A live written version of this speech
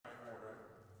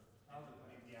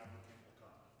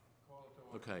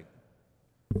Okay.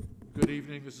 Good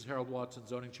evening. This is Harold Watson,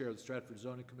 Zoning Chair of the Stratford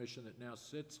Zoning Commission that now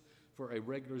sits for a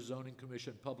regular Zoning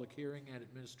Commission public hearing and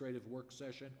administrative work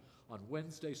session on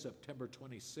Wednesday, September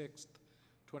 26th,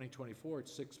 2024 at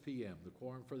 6 p.m. The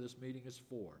quorum for this meeting is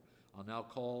 4. I'll now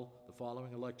call the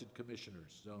following elected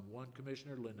commissioners. Zone 1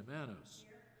 Commissioner Linda Manos.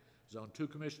 Here. Zone 2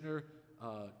 Commissioner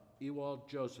Ewald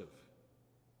Joseph.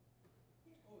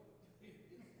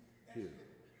 Here.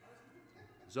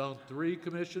 Zone 3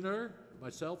 Commissioner,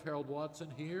 myself, Harold Watson,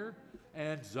 here.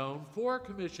 And Zone 4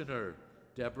 Commissioner,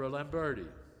 Deborah Lamberti.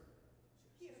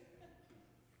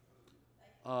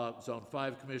 Zone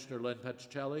 5 Commissioner Len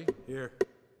Petricelli. Here.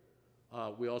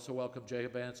 We also welcome Jay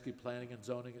Habansky, Planning and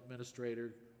Zoning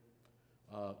Administrator.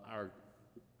 Our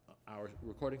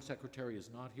recording secretary is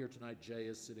not here tonight. Jay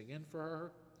is sitting in for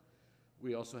her.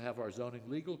 We also have our zoning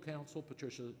legal counsel,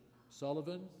 Patricia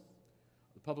Sullivan.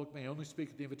 The public may only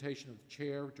speak at the invitation of the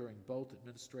chair during both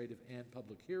administrative and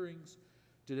public hearings.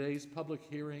 Today's public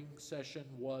hearing session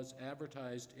was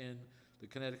advertised in the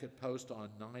Connecticut Post on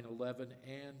 9/11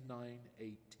 and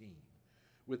 9/18.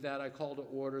 With that, I call to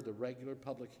order the regular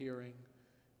public hearing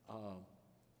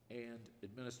and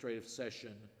administrative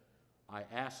session. I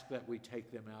ask that we take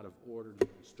them out of order. To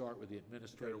start with the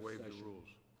administrative session. Waive the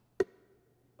rules.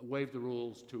 Waive the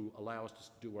rules to allow us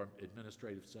to do our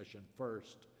administrative session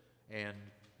first, and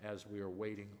as we are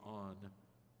waiting on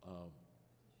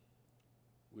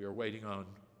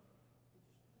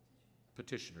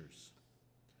petitioners.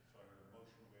 So I heard a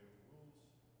motion to waive the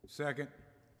rules. Second.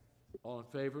 All in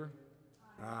favor?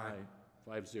 Aye.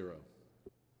 5-0.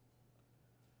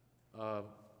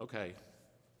 Okay.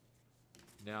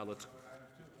 Now let's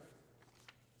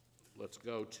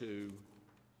go to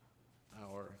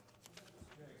our,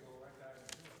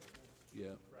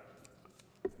 yeah.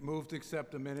 Move to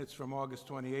accept the minutes from August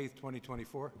 28th,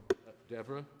 2024.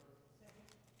 Deborah?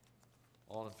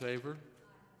 All in favor?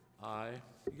 Aye.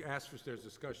 You can ask if there's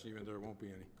discussion, even though there won't be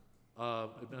any.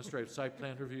 Administrative site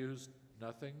plan reviews,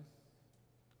 nothing.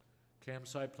 CAM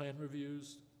site plan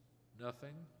reviews,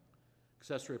 nothing.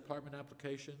 Accessory apartment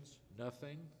applications,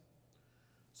 nothing.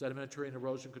 Sedimentary and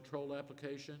erosion control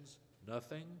applications,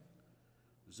 nothing.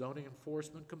 Zoning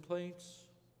enforcement complaints,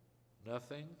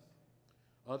 nothing.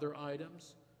 Other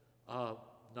items,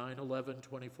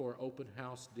 9/11/24 open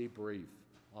house debrief,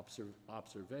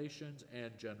 observations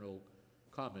and general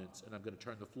comments. And I'm going to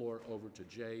turn the floor over to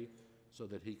Jay so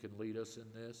that he can lead us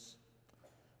in this.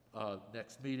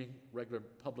 Next meeting, regular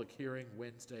public hearing,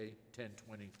 Wednesday, 10/23.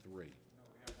 No,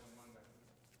 we have one Monday.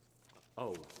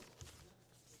 Oh,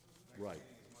 right,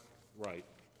 right.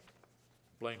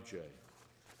 Blame Jay.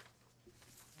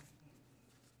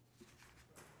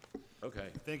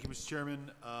 Okay. Thank you, Mr.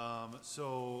 Chairman.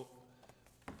 So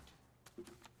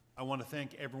I want to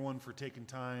thank everyone for taking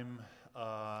time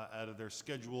out of their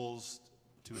schedules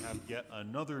to have yet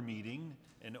another meeting,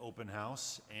 an open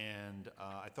house, and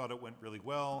I thought it went really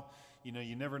well. You know,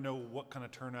 you never know what kind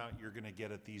of turnout you're going to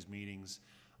get at these meetings,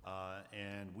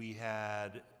 and we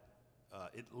had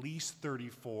at least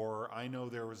 34. I know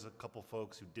there was a couple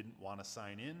folks who didn't want to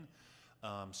sign in,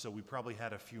 so we probably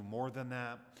had a few more than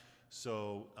that.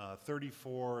 So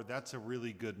 34, that's a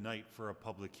really good night for a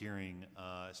public hearing,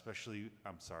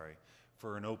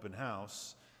 for an open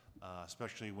house,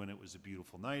 especially when it was a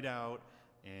beautiful night out.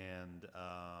 And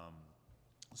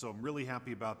so I'm really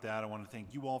happy about that. I want to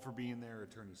thank you all for being there,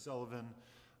 Attorney Sullivan,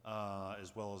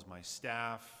 as well as my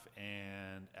staff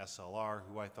and SLR,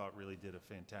 who I thought really did a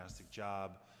fantastic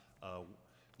job,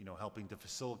 helping to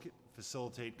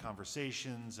facilitate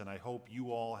conversations. And I hope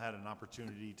you all had an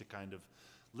opportunity to kind of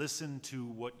listen to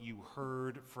what you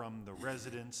heard from the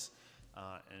residents,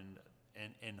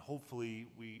 and hopefully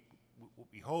what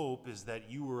we hope is that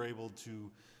you were able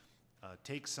to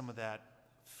take some of that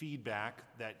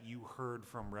feedback that you heard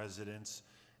from residents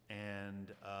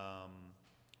and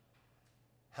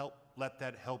let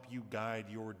that help you guide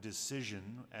your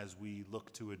decision as we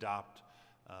look to adopt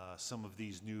some of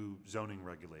these new zoning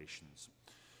regulations.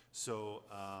 So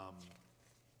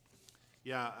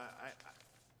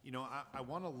I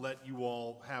want to let you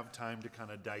all have time to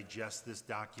kind of digest this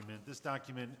document. This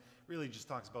document really just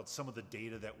talks about some of the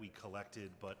data that we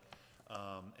collected, but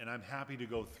and I'm happy to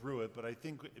go through it, but I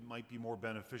think it might be more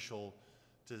beneficial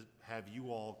to have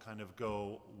you all kind of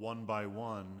go one by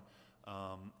one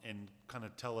and kind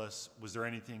of tell us, was there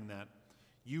anything that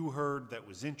you heard that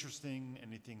was interesting,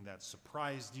 anything that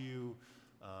surprised you,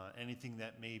 anything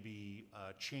that maybe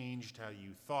changed how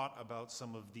you thought about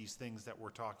some of these things that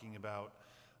we're talking about.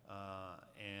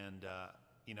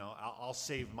 I'll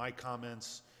save my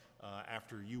comments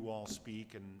after you all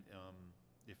speak, and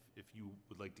if you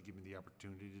would like to give me the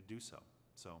opportunity to do so.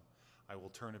 So I will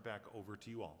turn it back over to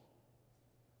you all.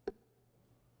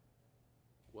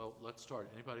 Well, let's start.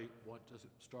 Anybody want to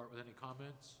start with any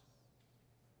comments?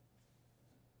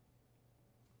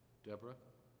 Deborah?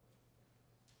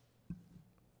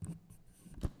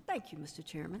 Thank you, Mr.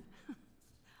 Chairman.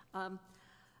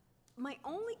 My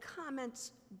only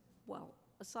comments, well,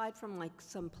 aside from like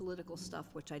some political stuff,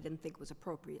 which I didn't think was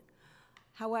appropriate,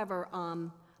 however,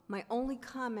 my only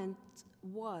comment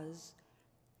was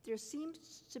there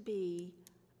seems to be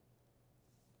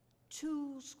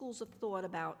two schools of thought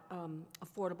about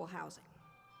affordable housing.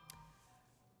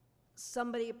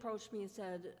 Somebody approached me and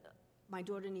said, my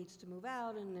daughter needs to move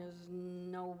out and there's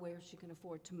nowhere she can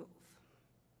afford to move.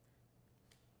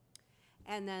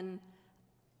 And then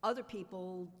other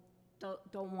people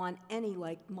don't want any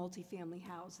like multifamily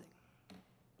housing.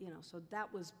 You know, so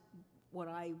that was what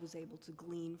I was able to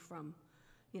glean from,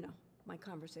 you know, my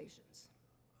conversations.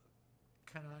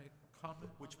 Can I comment?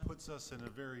 Which puts us in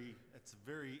it's a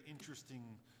very interesting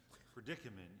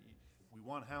predicament. We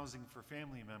want housing for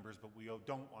family members, but we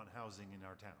don't want housing in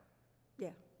our town. Yeah.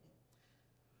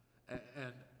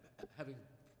 And having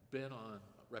been on,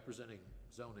 representing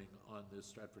zoning on this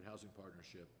Stratford Housing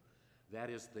Partnership, that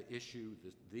is the issue,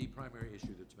 the primary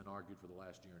issue that's been argued for the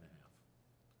last year and a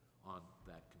half on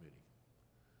that committee.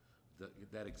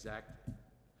 That exact,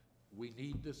 we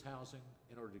need this housing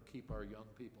in order to keep our young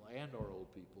people and our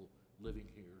old people living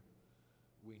here.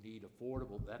 We need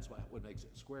affordable, that's what makes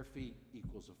it, square feet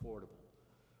equals affordable.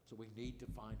 So we need to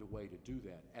find a way to do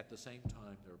that. At the same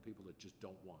time, there are people that just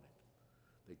don't want it.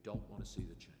 They don't want to see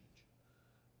the change.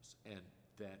 And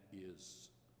that is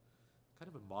kind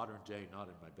of a modern day, not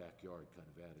in my backyard kind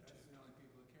of attitude. That's the only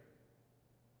people that care.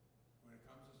 When it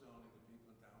comes to zoning, the people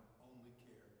in town only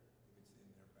care if it's in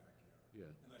their backyard.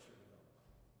 Yeah, Unless you're a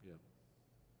developer. yeah.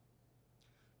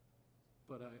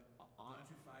 But Don't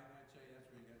you find that, Jay? That's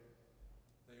where you get,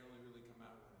 they only really come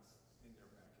out when it's in their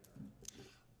backyard.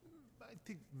 I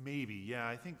think maybe, yeah,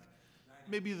 I think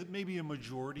maybe a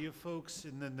majority of folks,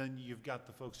 and then you've got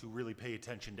the folks who really pay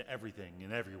attention to everything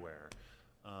and everywhere.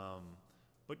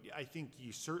 But I think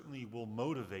you certainly will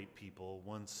motivate people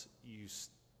once you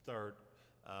start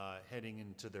heading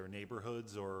into their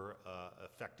neighborhoods or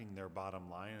affecting their bottom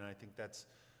line, and I think that's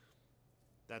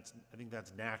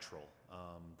natural.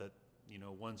 That, you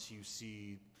know, once you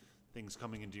see things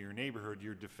coming into your neighborhood,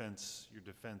 your defense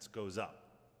goes up.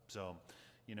 So,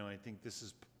 you know, I think this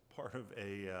is part of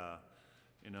a,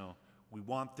 you know, we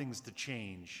want things to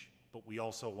change, but we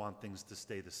also want things to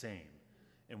stay the same.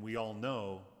 And we all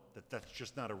know that that's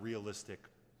just not a realistic,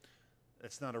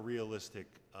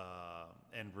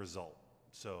 end result.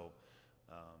 So,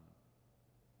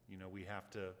 you know, we have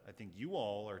to, I think you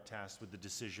all are tasked with the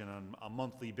decision on a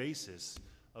monthly basis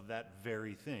of that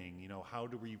very thing. You know, how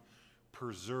do we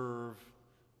preserve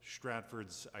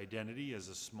Stratford's identity as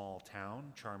a small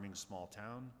town, charming small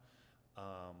town,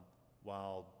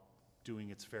 while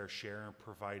doing its fair share and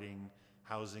providing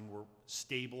housing,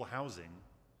 stable housing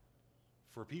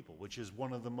for people, which is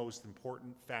one of the most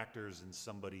important factors in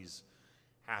somebody's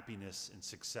happiness and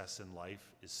success in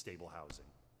life, is stable housing.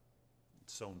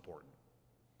 It's so important.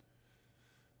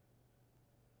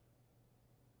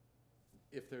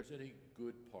 if there's any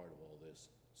good part of all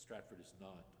this, Stratford is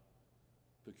not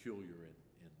peculiar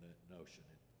in the notion.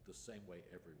 The same way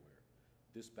everywhere.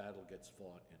 This battle gets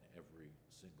fought in every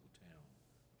single town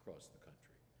across the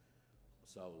country.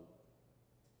 So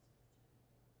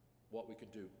what we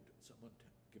can do, someone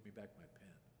give me back my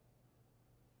pen.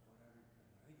 I don't have your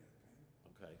pen. I didn't get a pen.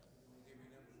 Okay. You wanna give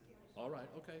me another? All right,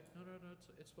 okay. No,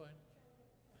 it's fine.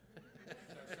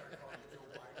 Start calling Joe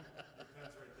Biden. Your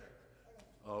pen's right there.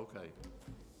 Oh, okay.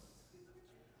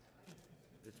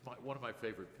 It's one of my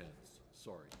favorite pens.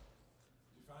 Sorry.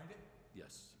 Did you find it?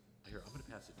 Yes. Here, I'm going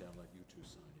to pass it down, let you two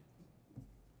sign it.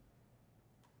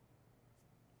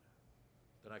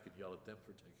 Then I could yell at them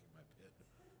for taking my pen.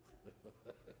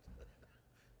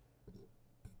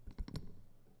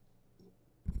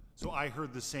 So I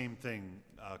heard the same thing,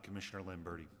 Commissioner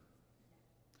Lamberti.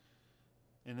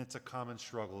 And it's a common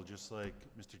struggle, just like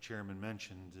Mr. Chairman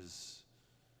mentioned, is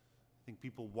I think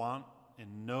people want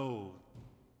and know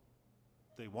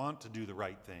they want to do the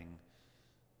right thing,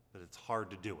 but it's hard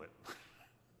to do it.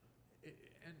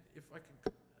 And if I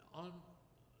can, on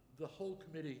the whole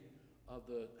committee of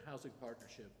the Housing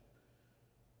Partnership,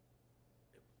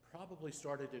 it probably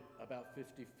started at about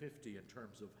 50-50 in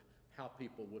terms of how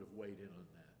people would have weighed in on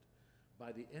that.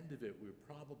 By the end of it, we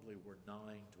probably were 9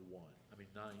 to 1. I mean,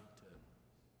 9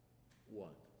 to 1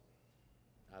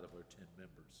 out of our 10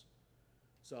 members.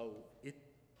 So it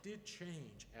did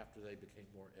change after they became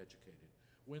more educated.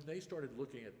 When they started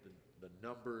looking at the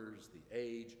numbers, the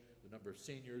age, the number of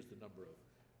seniors, the number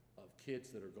of kids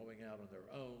that are going out on their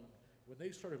own, when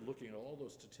they started looking at all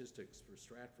those statistics for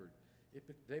Stratford,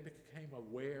 they became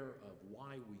aware of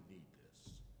why we need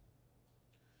this.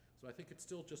 So I think it's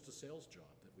still just a sales job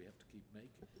that we have to keep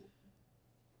making.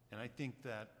 And I think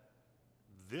that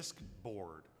this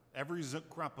board, every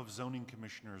crop of zoning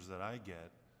commissioners that I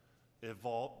get,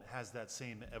 has that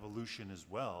same evolution as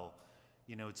well.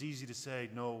 You know, it's easy to say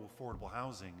no affordable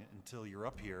housing until you're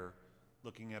up here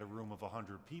looking at a room of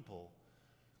 100 people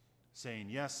saying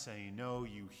yes, saying no.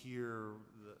 You hear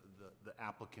the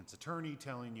applicant's attorney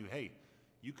telling you, hey,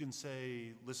 you can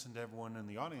listen to everyone in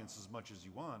the audience as much as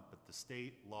you want, but the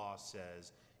state law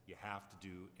says you have to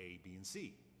do A, B, and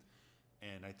C.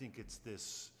 And I think it's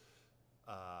this,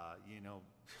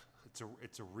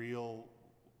 it's a real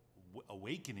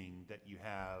awakening that you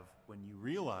have when you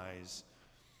realize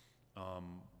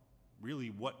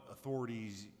really what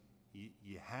authorities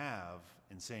you have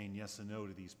in saying yes and no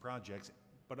to these projects.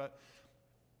 But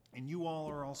and you all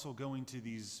are also going to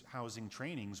these housing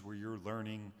trainings where you're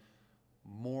learning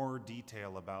more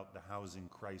detail about the housing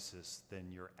crisis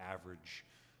than your average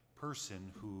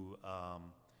person who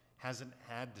hasn't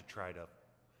had to try to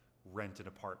rent an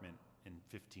apartment in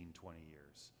 15, 20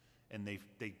 years. And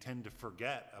they tend to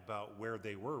forget about where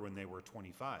they were when they were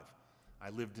 25. I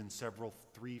lived in several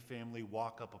 3-family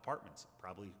walk-up apartments.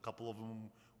 Probably a couple of them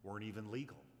weren't even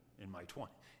legal in my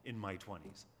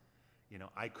 20s. You know,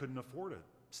 I couldn't afford a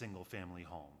single-family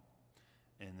home.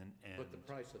 But the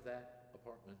price of that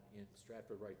apartment in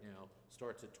Stratford right now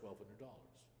starts at $1,200.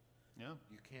 Yeah.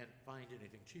 You can't find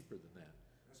anything cheaper than that.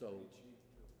 So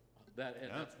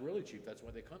that's really cheap. That's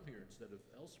why they come here instead of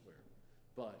elsewhere.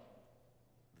 But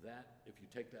if you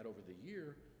take that over the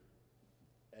year,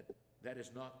 that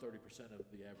is not 30% of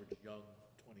the average young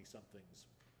 20-something's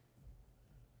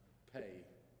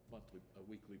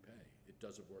weekly pay. It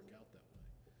doesn't work out that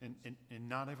way. And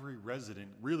not every resident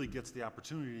really gets the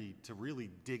opportunity to really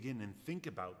dig in and think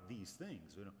about these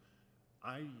things. You know,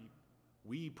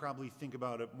 we probably think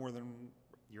about it more than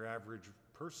your average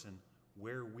person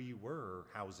where we were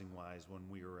housing-wise when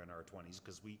we were in our 20s,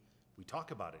 because we talk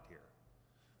about it here.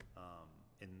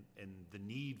 And the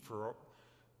need for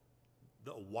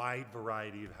the wide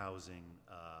variety of housing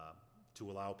to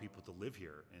allow people to live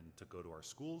here and to go to our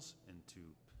schools and to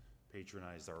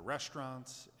patronize our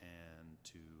restaurants and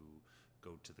to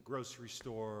go to the grocery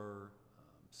store.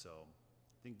 So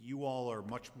I think you all are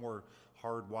much more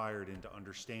hardwired into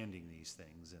understanding these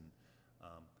things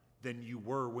than you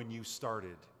were when you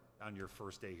started on your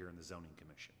first day here in the Zoning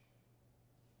Commission.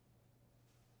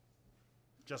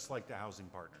 Just like the Housing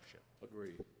Partnership.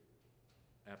 Agreed.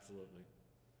 Absolutely.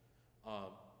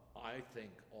 I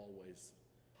think always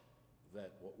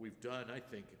that what we've done,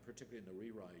 particularly in the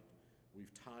rewrite,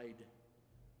 we've tied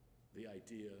the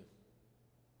idea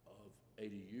of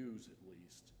ADUs at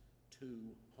least to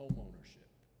home ownership.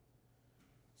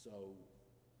 So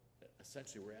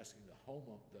essentially we're asking the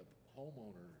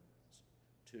homeowners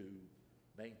to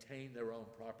maintain their own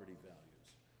property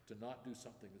values, to not do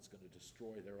something that's going to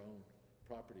destroy their own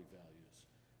property values.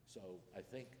 So I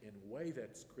think in a way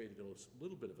that's created a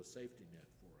little bit of a safety net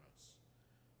for us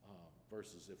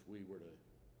versus if we were to,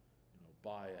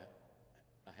 buy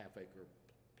a half-acre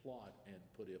plot and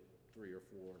put it 3 or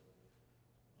 4.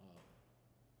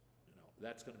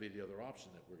 That's going to be the other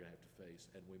option that we're going to have to face,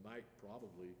 and we might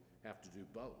probably have to do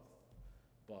both.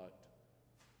 But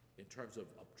in terms of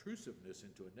obtrusiveness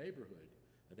into a neighborhood,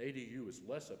 an ADU is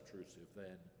less obtrusive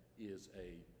than is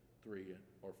a 3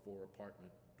 or 4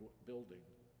 apartment building,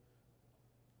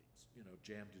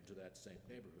 jammed into that same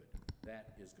neighborhood.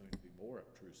 That is going to be more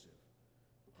obtrusive.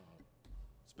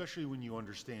 Especially when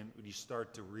you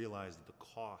start to realize the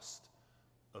cost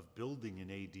of building an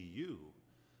ADU.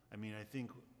 I mean, I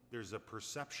think there's a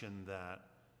perception that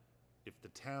if the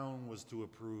town was to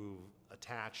approve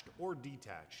attached or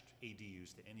detached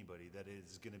ADUs to anybody, that it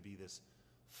is going to be this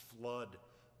flood.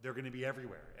 They're going to be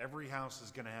everywhere. Every house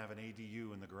is going to have an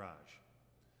ADU in the garage.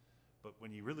 But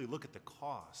when you really look at the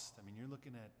cost, I mean, you're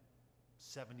looking at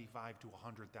 $75,000 to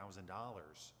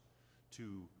 $100,000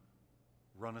 to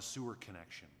run a sewer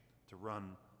connection, to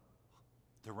run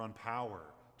power,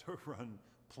 to run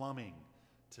plumbing,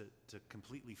 to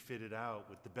completely fit it out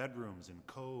with the bedrooms and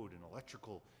code and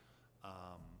electrical.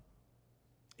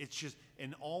 It's just,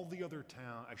 in all the other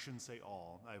towns, I shouldn't say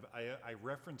all, I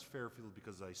reference Fairfield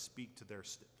because I speak to their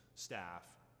staff,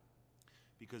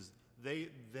 because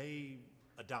they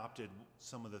adopted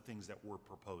some of the things that we're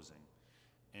proposing.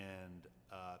 And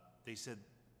they said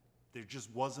there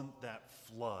just wasn't that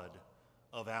flood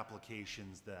of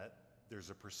applications that there's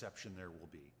a perception there will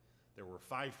be. There were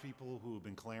 5 people who have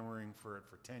been clamoring for it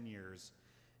for 10 years,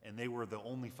 and they were the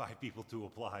only 5 people to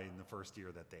apply in the first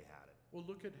year that they had it. Well,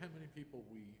 look at how many people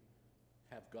we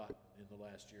have gotten in the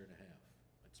last year and a half.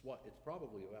 It's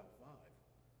probably about 5.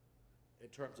 In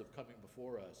terms of coming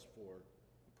before us for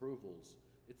approvals,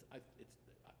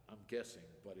 I'm guessing,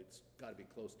 but it's gotta be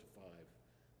close to 5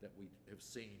 that we have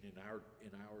seen in our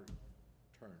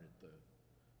turn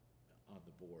on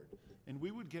the board. And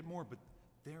we would get more, but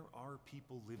there are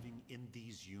people living in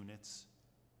these units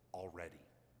already.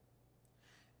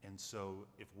 And so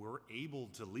if we're able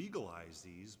to legalize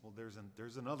these, well,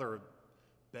 there's another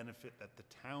benefit that the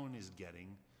town is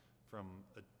getting from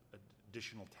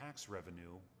additional tax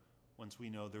revenue once we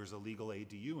know there's a legal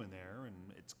ADU in there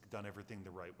and it's done everything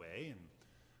the right way. And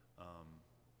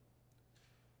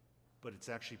but it's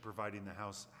actually providing the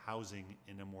housing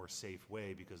in a more safe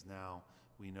way, because now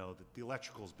we know that the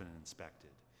electrical's been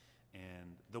inspected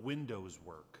and the windows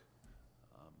work.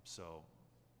 And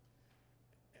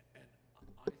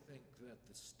I think that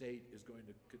the state is going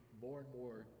to more and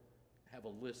more have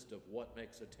a list of what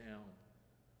makes a town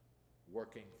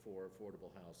working for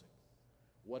affordable housing.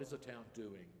 What is a town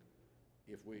doing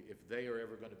if they are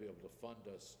ever going to be able to fund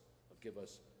us, give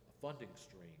us a funding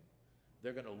stream?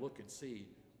 They're going to look and see,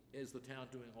 is the town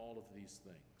doing all of these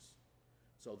things?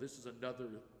 So this is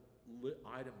another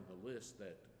item in the list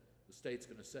that the state's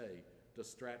going to say, does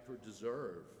Stratford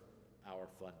deserve our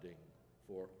funding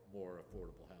for more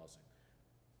affordable housing?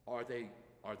 Are they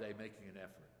making an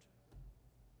effort?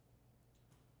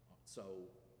 So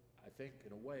I think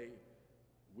in a way,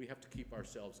 we have to keep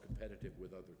ourselves competitive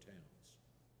with other towns.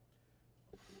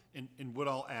 And what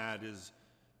I'll add is,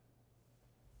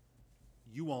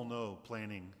 you all know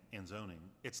planning and zoning,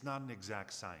 it's not an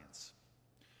exact science.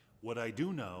 What I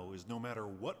do know is no matter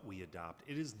what we adopt,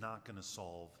 it is not going to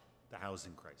solve the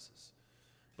housing crisis.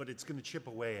 But it's going to chip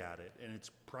away at it, and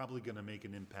it's probably going to make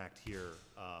an impact here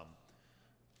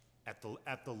at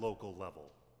the local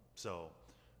level. So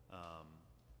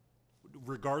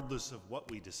regardless of what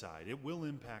we decide, it will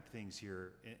impact things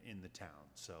here in the town.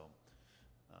 So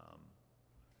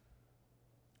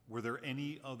were there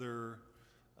any other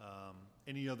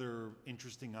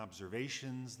interesting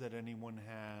observations that anyone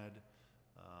had?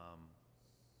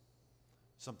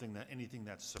 Anything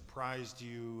that surprised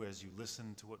you as you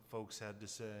listened to what folks had to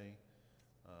say?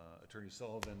 Attorney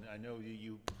Sullivan, I know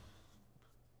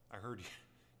I heard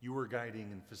you were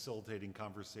guiding and facilitating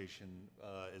conversation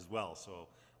as well, so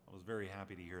I was very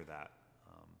happy to hear that.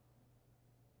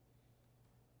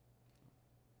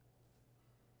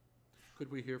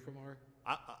 Could we hear from our?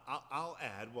 I'll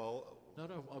add. Well, No.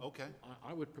 Okay.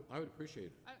 I would appreciate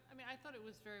it. I mean, I thought it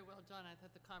was very well done. I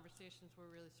thought the conversations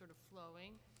were really sort of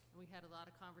flowing. And we had a lot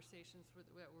of conversations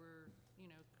that were,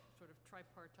 sort of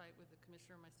tripartite with the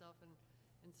commissioner, myself, and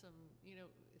some,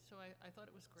 so I thought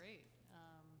it was great.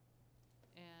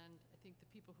 And I think the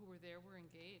people who were there were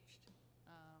engaged.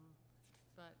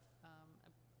 But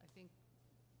I think,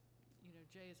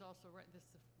 Jay is also right.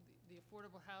 The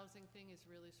affordable housing thing is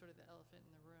really sort of the elephant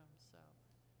in the room. So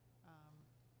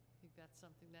I think that's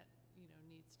something that,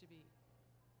 needs to be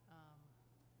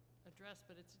addressed,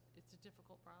 but it's a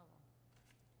difficult problem.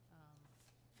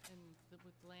 And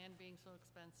with land being so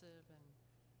expensive and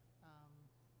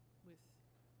with,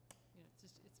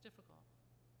 it's difficult.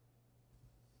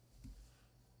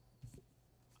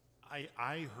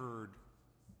 I heard,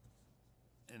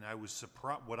 and I was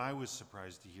surprised. What I was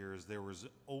surprised to hear is there was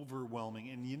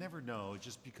overwhelming, and you never know,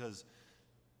 just because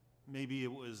maybe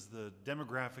it was the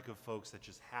demographic of folks that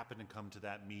just happened to come to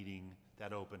that meeting,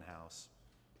 that open house.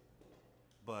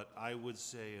 But I would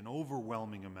say an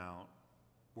overwhelming amount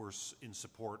were in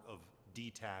support of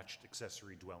detached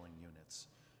accessory dwelling units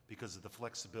because of the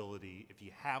flexibility. If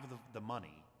you have the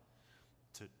money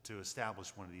to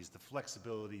establish one of these, the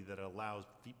flexibility that allows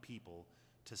people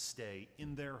to stay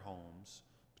in their homes,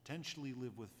 potentially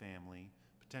live with family,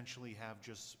 potentially have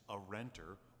just a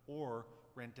renter, or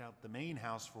rent out the main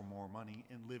house for more money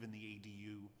and live in the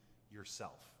ADU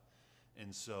yourself.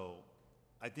 And so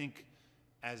I think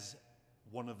as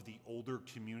one of the older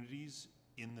communities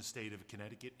in the state of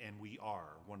Connecticut, and we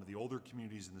are one of the older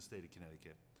communities in the state of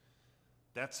Connecticut,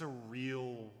 that's a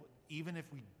real, even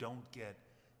if we don't get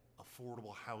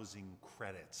affordable housing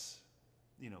credits,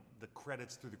 the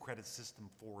credits through the credit system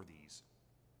for these,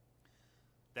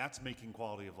 that's making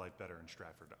quality of life better in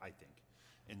Stratford, I think.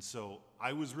 And so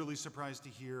I was really surprised to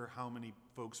hear how many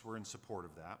folks were in support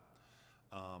of that.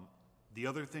 The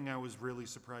other thing I was really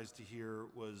surprised to hear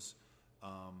was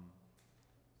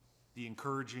the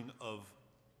encouraging of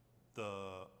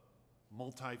the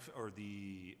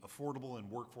the affordable and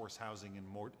workforce housing and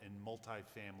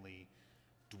multifamily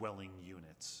dwelling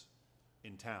units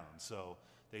in town. So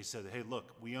they said, hey,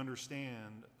 look, we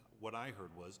understand, what I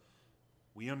heard was,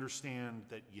 we understand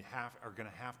that are gonna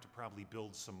have to probably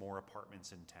build some more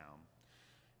apartments in town.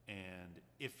 And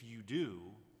if you do,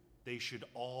 they should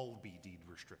all be deed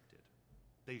restricted.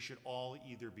 They should all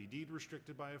either be deed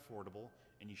restricted by affordable,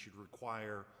 and you should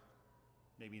require,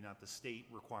 maybe not the state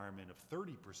requirement of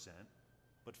 30%,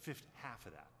 but half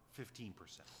of that, 15%.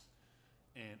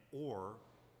 Or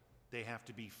they have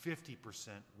to be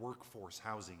 50% workforce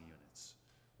housing units,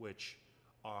 which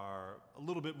are a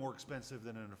little bit more expensive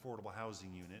than an affordable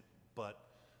housing unit, but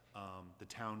the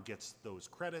town gets those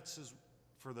credits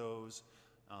for those,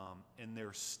 and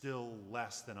they're still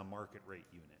less than a market rate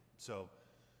unit. So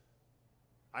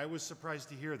I was surprised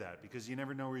to hear that, because you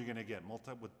never know where you're gonna get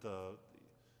with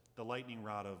the lightning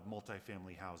rod of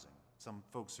multifamily housing. Some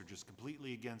folks are just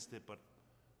completely against it, but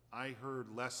I heard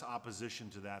less opposition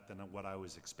to that than what I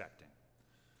was expecting.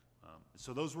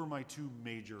 So those were my two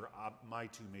major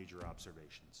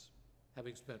observations.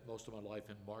 Having spent most of my life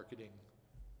in marketing,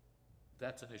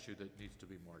 that's an issue that needs to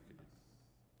be marketed.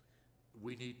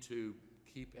 We need to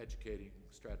keep educating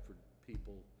Stratford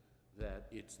people that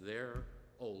it's their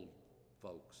old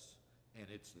folks and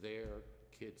it's their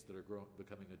kids that are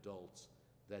becoming adults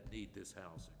that need this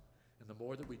housing. And the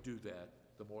more that we do that,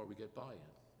 the more we get buy-in.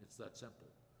 It's that simple.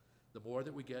 The more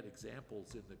that we get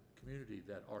examples in the community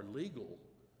that are legal,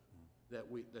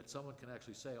 that someone can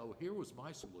actually say, oh, here was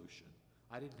my solution.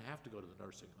 I didn't have to go to the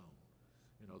nursing home.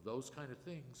 You know, those kind of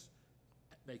things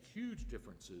make huge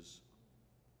differences.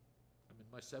 I'm in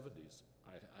my 70s.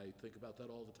 I think about that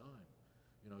all the time.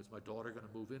 You know, is my daughter gonna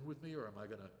move in with me, or am I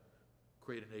gonna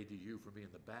create an ADU for me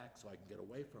in the back so I can get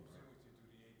away from her?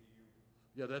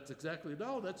 Yeah, that's exactly,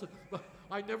 no,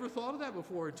 I never thought of that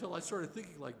before until I started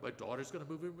thinking, like, my daughter's gonna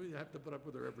move in with me, I have to put up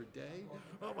with her every day?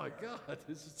 Oh my God,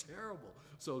 this is terrible.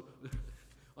 So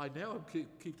I now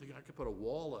keep thinking I could put a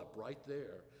wall up right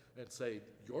there and say,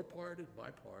 your part and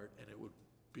my part, and it would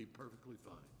be perfectly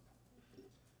fine.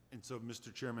 And so,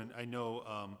 Mr. Chairman, I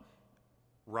know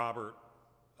Robert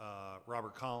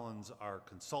Collins, our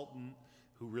consultant,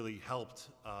 who really helped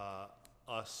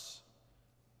us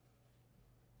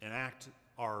enact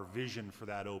our vision for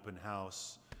that open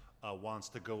house, wants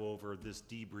to go over this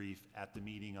debrief at the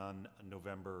meeting on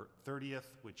September 30th,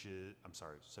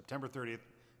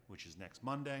 which is next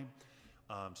Monday.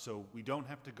 So we don't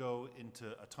have to go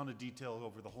into a ton of detail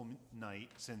over the whole night,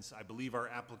 since I believe our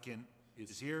applicant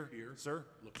is here. Sir?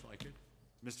 Looks like it.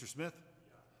 Mr. Smith?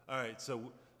 All right,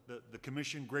 so the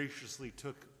commission graciously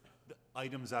took the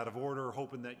items out of order,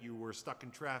 hoping that you were stuck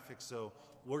in traffic, so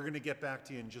we're gonna get back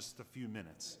to you in just a few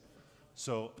minutes.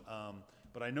 So,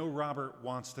 but I know Robert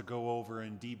wants to go over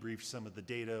and debrief some of the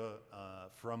data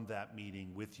from that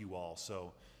meeting with you all,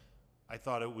 so I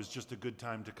thought it was just a good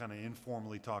time to kind of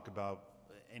informally talk about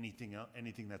anything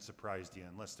that surprised you,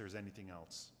 unless there's anything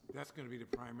else. That's gonna be the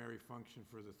primary function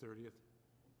for the 30th,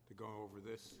 to go over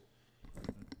this?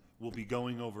 We'll be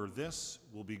going over this.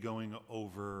 We'll be going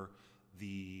over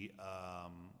the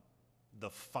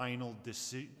final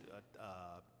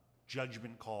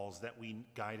judgment calls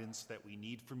guidance that we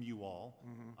need from you all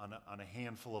on a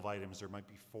handful of items. There might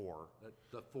be 4.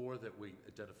 The 4 that we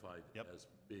identified Yep. as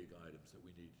big items that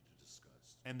we needed to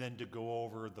discuss. And then to go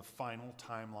over the final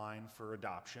timeline for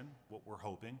adoption, what we're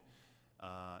hoping,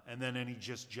 and then any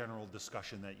just general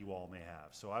discussion that you all may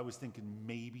have. So I was thinking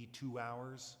maybe 2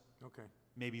 hours. Okay.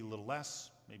 Maybe a little less,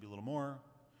 maybe a little more.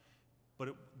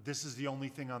 But this is the only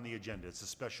thing on the agenda. It's a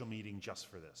special meeting just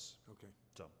for this. Okay.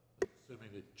 So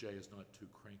Assuming that Jay is not too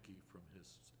cranky from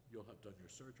you'll have done your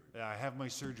surgery. I have my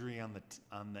surgery on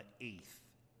the 8th.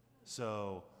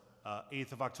 So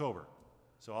 8th of October.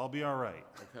 So I'll be all right.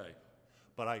 Okay.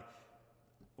 But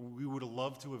we would have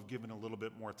loved to have given a little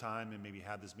bit more time and maybe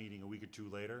had this meeting a week or 2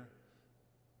 later.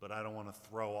 But I don't want to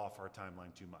throw off our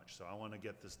timeline too much. So I want to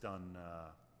get this done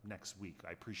next week.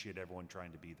 I appreciate everyone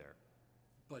trying to be there.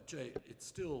 But Jay, it's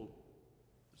still,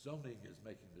 zoning is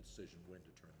making the decision when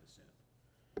to turn this in.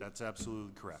 That's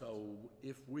absolutely correct. So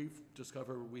if we've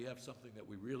discovered we have something that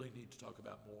we really need to talk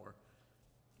about more,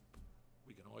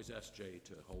 we can always ask Jay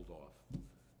to hold off.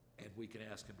 And we can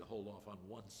ask him to hold off on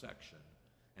one section,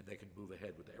 and they can move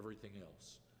ahead with everything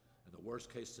else. In the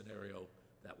worst case scenario,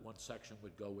 that one section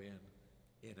would go in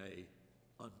a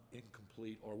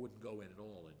incomplete, or wouldn't go in at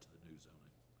all into the new zoning.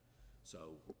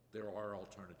 So there are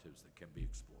alternatives that can be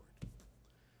explored.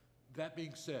 That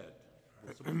being said,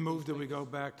 will someone Move that please we take go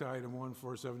back to item 1,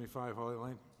 475 Holly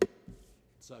Lane.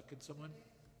 Second, someone?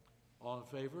 All in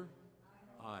favor?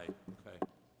 Aye. Okay.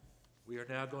 We are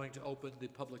now going to open the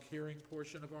public hearing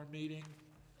portion of our meeting.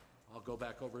 I'll go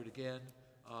back over it again.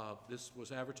 This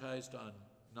was advertised on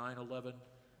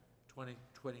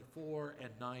 9/11/2024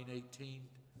 and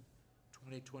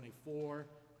 9/18/2024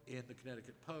 in the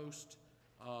Connecticut Post.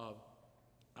 The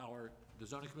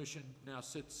zoning commission now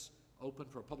sits open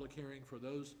for a public hearing for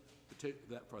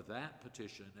that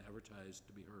petition advertised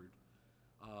to be heard.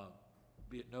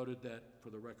 Be it noted that, for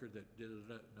the record,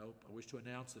 I wish to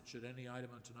announce that should any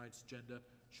item on tonight's agenda,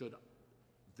 should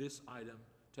this item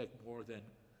take more than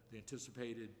the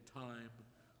anticipated time,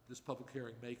 this public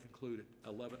hearing may conclude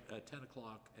at 10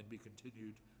 o'clock and be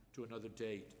continued to another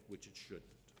date, which it shouldn't.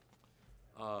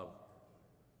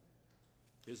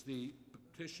 Is the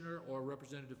petitioner or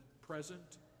representative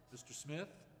present? Mr.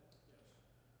 Smith?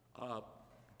 Yes.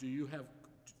 Do you have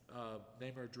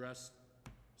name or address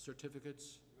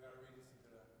certificates? You gotta read this into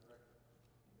that, correct?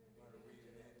 You wanna read it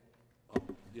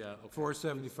in? Yeah, okay.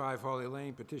 475 Holly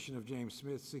Lane, petition of James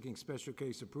Smith seeking special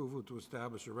case approval to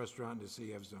establish a restaurant in the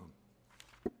CF zone.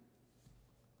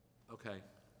 Okay.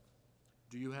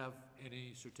 Do you have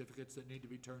any certificates that need to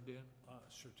be turned in?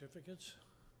 Certificates?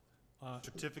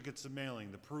 Certificates of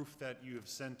mailing, the proof that you have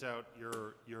sent out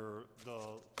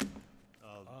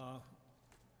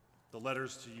the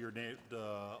letters to the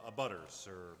abutters,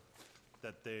 or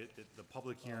that the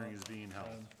public hearing is being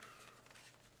held.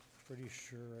 Pretty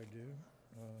sure I do.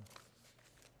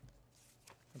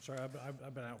 I'm sorry,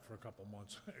 I've been out for a couple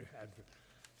months. I had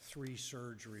 3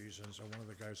 surgeries, and so one of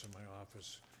the guys in my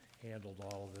office handled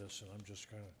all of this, and I'm just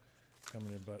kind of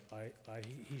coming in. But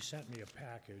he sent me a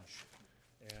package,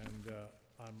 and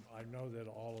I know that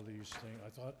all of these things, I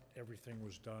thought everything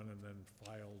was done and then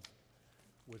filed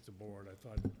with the board. I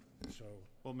thought so.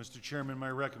 Well, Mr. Chairman, my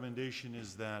recommendation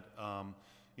is that,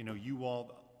 you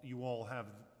all have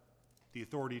the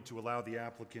authority to allow the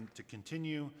applicant to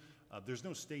continue. There's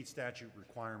no state statute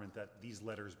requirement that these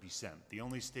letters be sent. The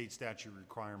only state statute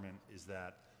requirement is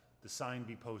that the sign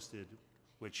be posted,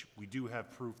 which we do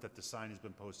have proof that the sign has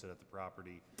been posted at the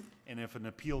property. And if an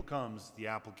appeal comes, the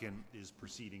applicant is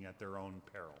proceeding at their own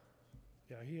peril.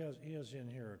 Yeah, he has in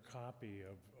here a copy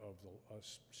of the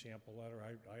sample letter.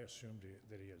 I assumed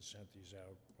that he had sent these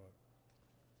out, but,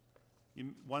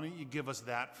 Why don't you give us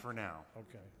that for now?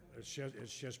 okay.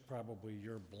 It's just probably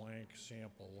your blank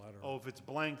sample letter. Oh, if it's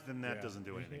blank, then that Yeah. doesn't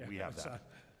do anything. We have It's that.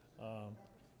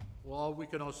 Well, we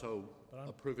can also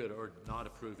approve it or not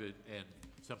approve it and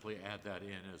simply add that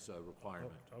in as a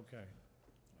requirement. Okay. Oh.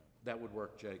 That would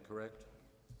work, Jay, correct?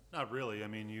 Not really. I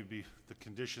mean, you'd be, the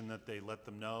condition that they let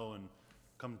them know and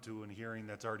come to a hearing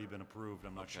that's already been approved.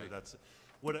 I'm not sure Okay. that's,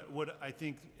 what I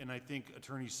think, and I think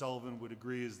Attorney Sullivan would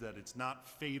agree, is that it's not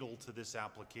fatal to this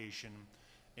application,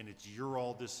 and it's your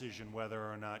all decision whether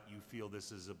or not you feel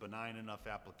this is a benign enough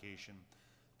application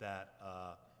that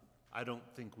I don't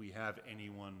think we have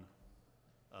anyone,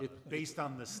 based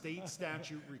on the state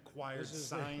statute required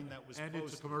sign that was And it's a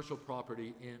posted. commercial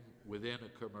property within a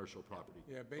commercial property.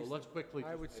 Yeah, So based, let's quickly.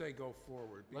 I would say go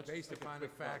forward, Let's based take a upon the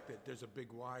quick vote. fact that there's a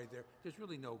big Y there. There's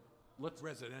really no Let's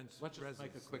residents. Let's just make a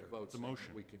residents quick there. vote. a so that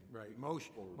motion. We can. Right, move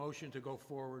forward motion to go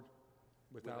forward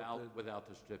Without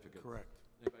the certificate. correct.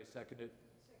 Anybody second it?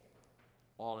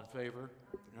 All in favor?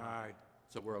 All right,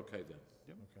 So we're okay then.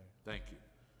 Okay, Thank you.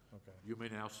 okay. You may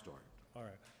now start. All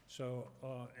right. So,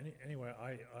 anyway,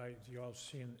 you all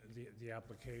seen the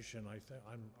application. I think,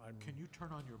 I'm. Can you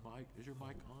turn on your mic? Is your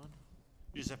mic on?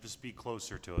 You just have to speak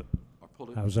closer to it. Or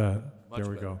pull it? How's that? Much There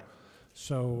we better. go.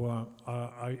 So,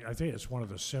 I think it's one of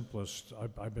the simplest,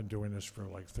 I've been doing this for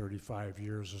like 35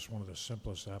 years. It's one of the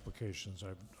simplest applications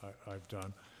I've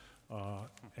done.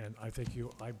 And I think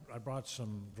I brought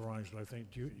some drawings, but I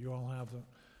think, do you all have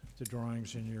the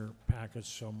drawings in your packets?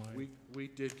 So my We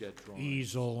did get drawings.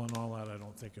 easel and all that, I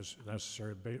don't think is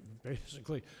necessary.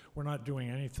 Basically, we're not doing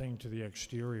anything to the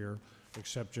exterior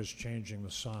except just changing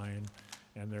the sign.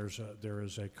 And there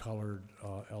is a colored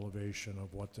elevation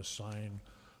of what the sign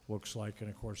looks like, and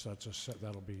of course,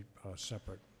 that'll be a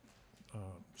separate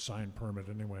sign permit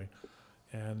anyway.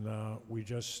 And we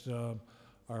just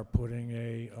are putting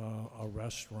a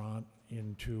restaurant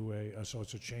into so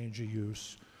it's a change of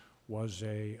use. Was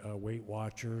a Weight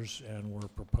Watchers, and we're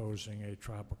proposing a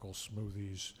tropical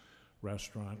smoothies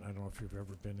restaurant. I don't know if you've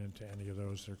ever been into any of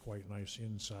those. They're quite nice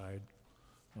inside,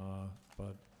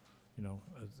 but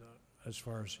as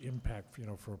far as impact,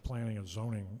 for a planning and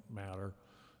zoning matter,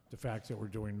 the fact that we're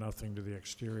doing nothing to the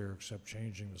exterior except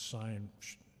changing the sign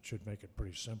should make it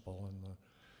pretty simple, and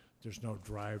there's no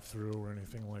drive-through or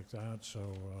anything like that, so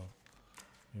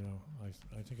you know,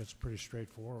 I think it's pretty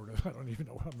straightforward. I don't even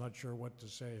know, I'm not sure what to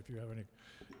say. If you have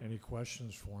any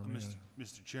questions for me.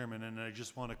 Mr. Chairman, and I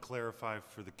just want to clarify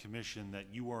for the commission that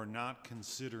you are not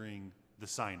considering the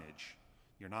signage.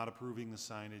 You're not approving the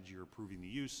signage, you're approving the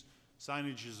use.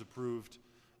 Signage is approved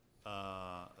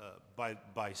by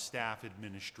staff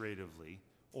administratively,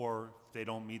 or if they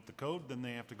don't meet the code, then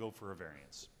they have to go for a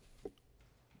variance.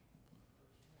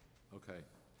 Okay.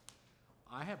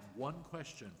 I have one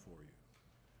question for you.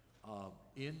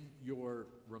 In your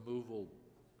removal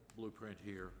blueprint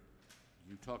here,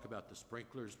 you talk about the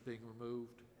sprinklers being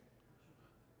removed?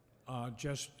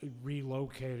 Just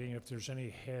relocating, if there's any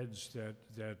heads that.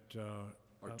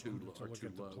 Are too to look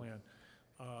at the low. plan.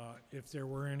 If there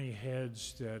were any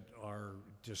heads that are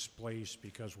displaced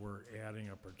because we're adding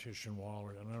a partition wall,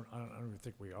 or, and I don't even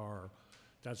think we are,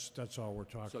 that's all we're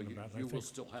So talking about. And I you will think-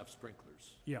 still have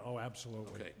sprinklers? Yeah, oh,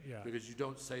 absolutely, Okay. yeah. Because you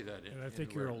don't say that in. And I in think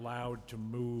the you're reg- allowed to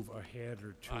move a head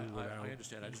or two without. I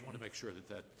understand. I just want to make sure that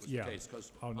that was the Yeah. case,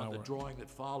 because Oh, no, on the we're- drawing that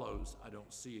follows, I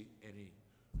don't see any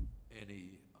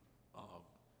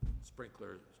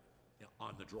sprinklers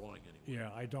on the drawing anymore.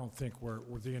 Yeah, I don't think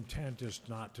the intent is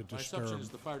not to My assumption disturb. is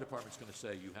the fire department's going to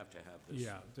say you have to have this.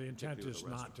 Yeah, the intent particular is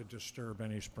not restaurant. to disturb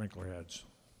any sprinkler heads.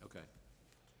 Okay.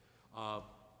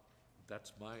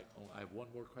 That's I have one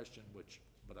more question, but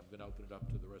I'm going to open it up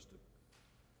to the rest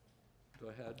of. Go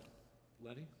ahead,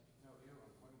 Lenny? No,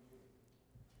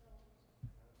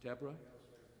 Deborah?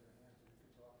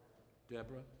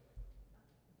 Deborah?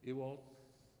 Ewald?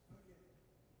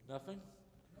 Nothing?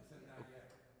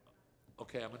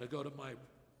 Okay, I'm going to go to my,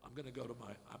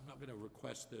 I'm not going to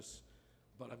request this,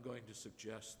 but I'm going to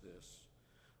suggest this.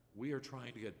 We are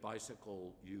trying to get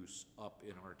bicycle use up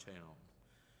in our town.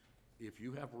 If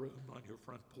you have room on your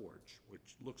front porch,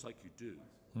 which looks like you do,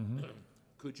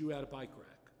 could you add a bike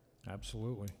rack?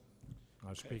 Absolutely.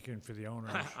 I'm speaking for the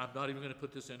owners. I'm not even going to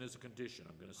put this in as a condition.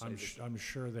 I'm going to say this. I'm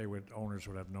sure owners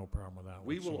would have no problem with that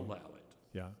We will whatsoever. allow it.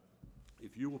 Yeah,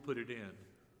 If you will put it in,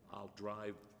 I'll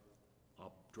drive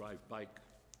bike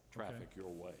traffic your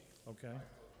way. okay.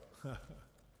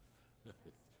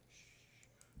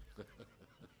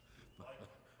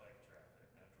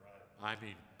 I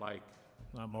mean, bike,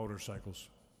 Not motorcycles.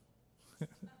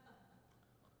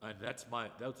 and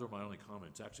those are my only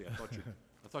comments. Actually,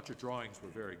 I thought your drawings were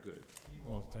very good.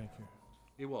 Well, thank you.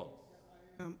 Ewald?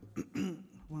 I'm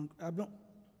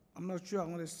not sure I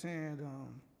understand,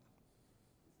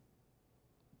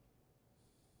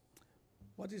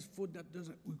 what is food that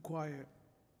doesn't require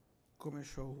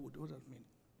commercial wood? What does that mean?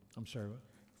 I'm sorry, what?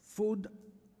 Food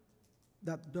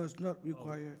that does not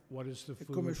require What is the a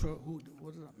food? commercial wood,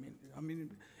 what does that mean? I mean,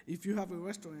 if you have a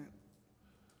restaurant,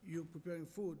 you're preparing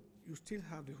food, you still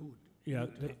have the wood. Yeah, You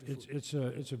have the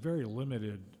food. it's a very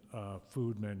limited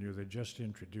food menu. They just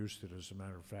introduced it, as a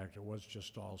matter of fact. It was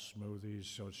just all smoothies,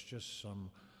 so it's just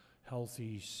some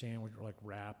healthy sandwich, like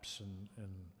wraps and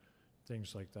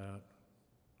things like that.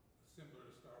 Similar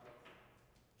to Starbucks.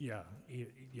 Yeah,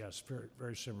 yes, very,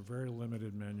 very similar, very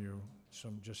limited menu,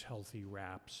 some just healthy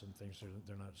wraps and things.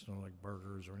 They're not, it's not like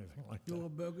burgers or anything like No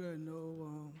that. burger,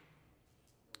 no,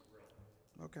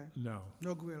 okay, No,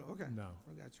 no grill, okay. no.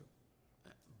 I got you.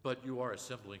 But you are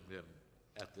assembling them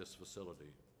at this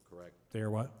facility, correct? They're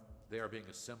what? They are being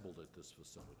assembled at this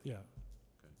facility. Yeah.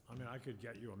 Okay. I mean, I could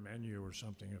get you a menu or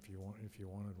something if you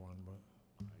wanted one, but.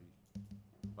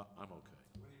 But I'm okay.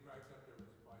 When he rides up there with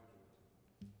his bike,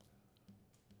 you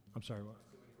would I'm sorry, what?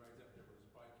 when he rides up there with his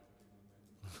bike, you would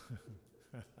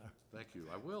give him a menu. Thank you,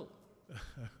 I will.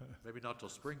 Maybe not till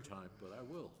springtime, but I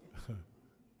will.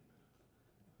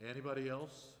 Anybody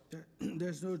else?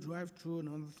 There's no drive-through,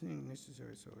 no other thing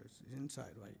necessary, so it's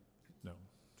inside, right? No.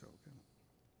 So, okay.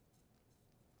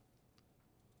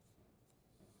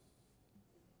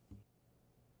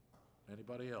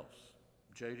 Anybody else?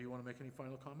 Jay, do you want to make any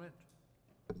final comment?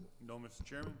 No, Mr.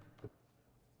 Chairman?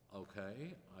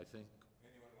 Okay, I think.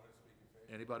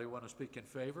 Anybody want to speak in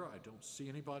favor? I don't see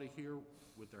anybody here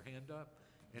with their hand up.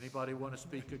 Anybody want to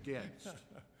speak against?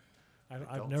 I've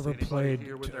don't never see anybody played,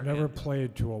 here with their never hand up.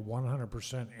 played to a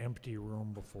 100% empty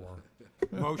room before.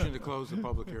 Motion to close the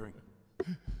public hearing.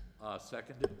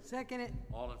 Seconded? Second it.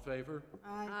 All in favor?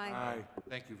 Aye. Aye.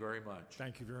 Thank you very much.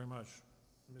 Thank you very much.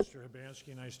 Mr.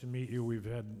 Hibansky, nice to meet you. We've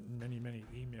had many, many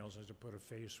emails. I had to put a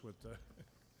face with the,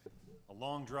 A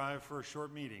long drive for a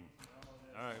short meeting.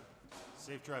 All right,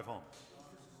 safe drive home.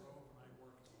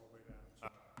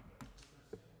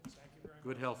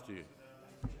 Good health to you.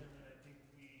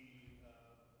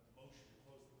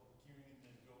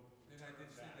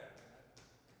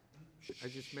 I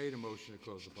just made a motion to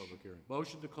close the public hearing.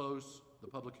 Motion to close the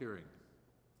public hearing.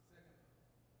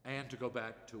 and to go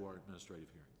back to our administrative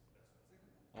hearing.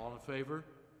 All in favor?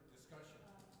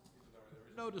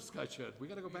 No discussion. We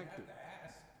gotta go back to.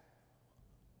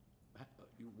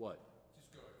 You what?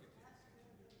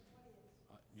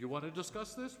 You want to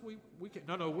discuss this? We can,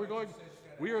 no, we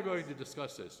are going to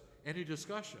discuss this. Any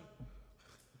discussion?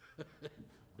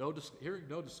 Hearing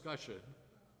no discussion.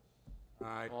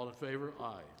 Aye. All in favor?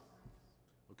 Aye.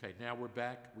 Okay, now we're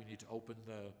back. We need to open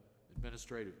the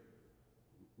administrative,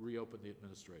 reopen the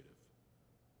administrative.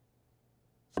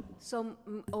 So,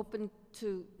 open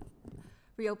to,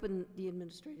 reopen the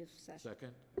administrative session.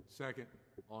 Second? Second.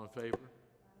 All in favor?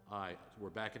 Aye. We're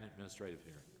back in administrative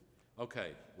hearing.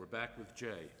 Okay, we're back with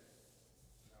Jay.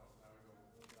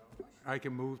 I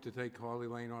can move to take Holly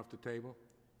Lane off the table?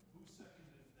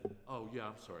 Oh, yeah,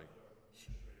 I'm sorry.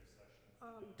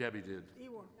 Debbie did.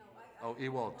 Ewald. Oh,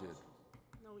 Ewald did.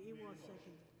 No, Ewald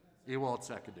second. Ewald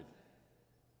seconded.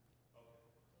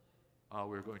 Oh,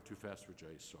 we're going too fast for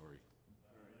Jay, sorry.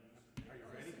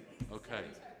 Okay.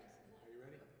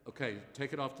 Okay,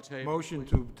 take it off the table. Motion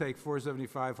to take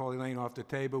 475 Holly Lane off the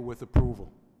table with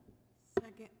approval.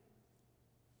 Second.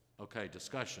 Okay,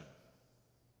 discussion.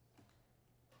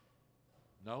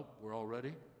 No, we're all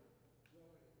ready?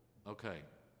 Okay,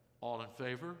 all in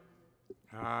favor?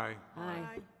 Aye.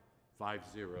 Aye. 5-0,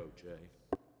 Jay.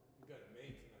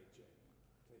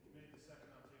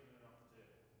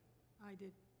 I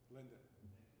did. Linda.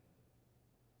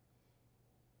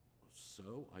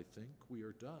 So I think we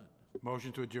are done.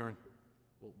 Motion to adjourn.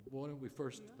 Well, why don't we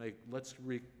first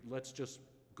let's just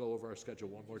go over our schedule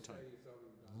one more time.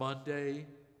 Monday,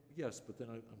 yes, but then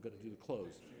I'm gonna do the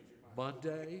close.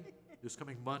 Monday, this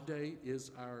coming Monday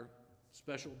is our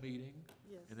special meeting.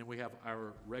 Yes. And then we have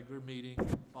our regular meeting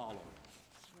following.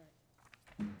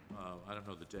 I don't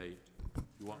know the date.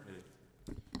 You want me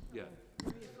to? Yeah.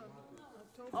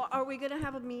 Are we going to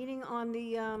have a meeting on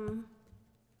the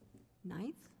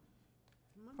 9th?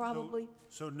 Probably.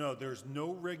 So no, there's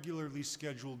no regularly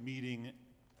scheduled meeting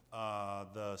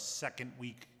the second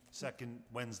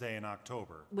Wednesday in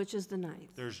October. Which is the 9th.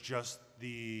 There's just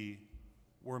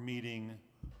we're meeting,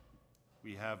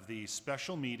 we have the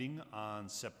special meeting on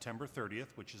September 30th,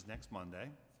 which is next Monday.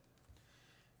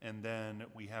 And then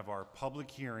we have our public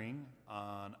hearing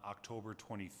on October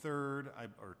 23rd,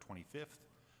 or 25th.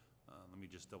 Let me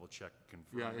just double check,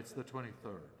 confirm. Yeah, it's the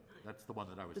 23rd. That's the one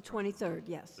that I was. The 23rd,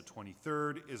 yes. The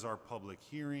 23rd is our public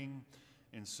hearing,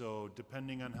 and so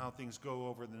depending on how things go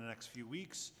over the next few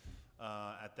weeks,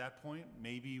 at that point,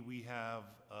 maybe we have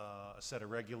a set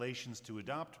of regulations to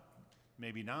adopt,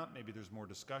 maybe not, maybe there's more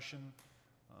discussion.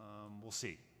 We'll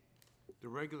see. The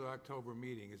regular October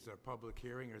meeting, is there a public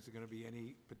hearing, or is there going to be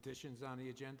any petitions on the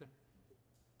agenda?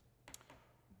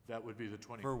 That would be the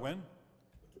 23rd. For when?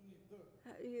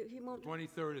 He won't,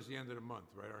 23rd is the end of the month,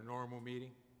 right, our normal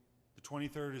meeting? The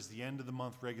 23rd is the end of the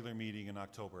month regular meeting in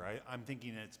October. I'm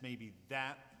thinking it's maybe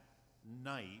that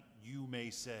night, you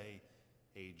may say,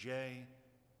 hey, Jay,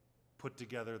 put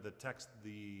together the text,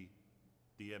 the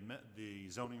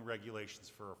zoning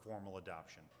regulations for a formal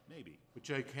adoption, maybe. But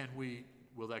Jay,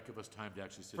 will that give us time to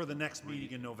actually sit? For the next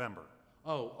meeting in November.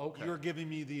 Oh, okay. You're giving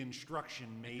me the instruction,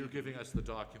 maybe. You're giving us the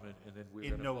document, and then we're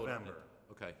In gonna vote on it. November.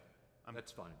 Okay,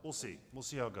 that's fine. We'll see. We'll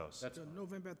see how it goes. That's So fine.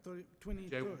 November 23rd.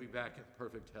 Jay will be back in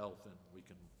perfect health, and we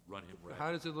can run him right.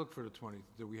 How does it look for the 20th?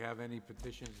 Do we have any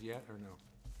petitions yet, or no?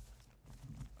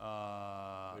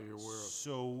 you're aware of?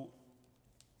 So,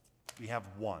 we have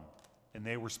one, and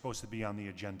they were supposed to be on the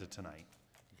agenda tonight.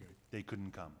 Okay. They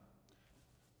couldn't come.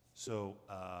 So,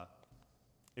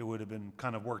 it would have been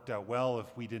kind of worked out well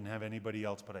if we didn't have anybody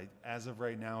else, but as of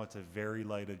right now, it's a very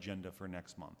light agenda for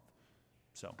next month.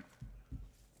 So,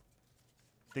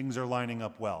 things are lining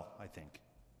up well, I think.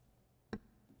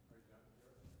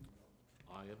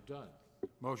 I am done.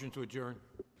 Motion to adjourn.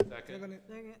 Second,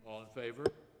 Second. all in favor?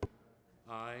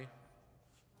 Aye.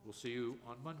 We'll see you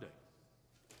on Monday.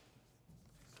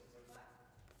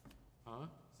 Huh?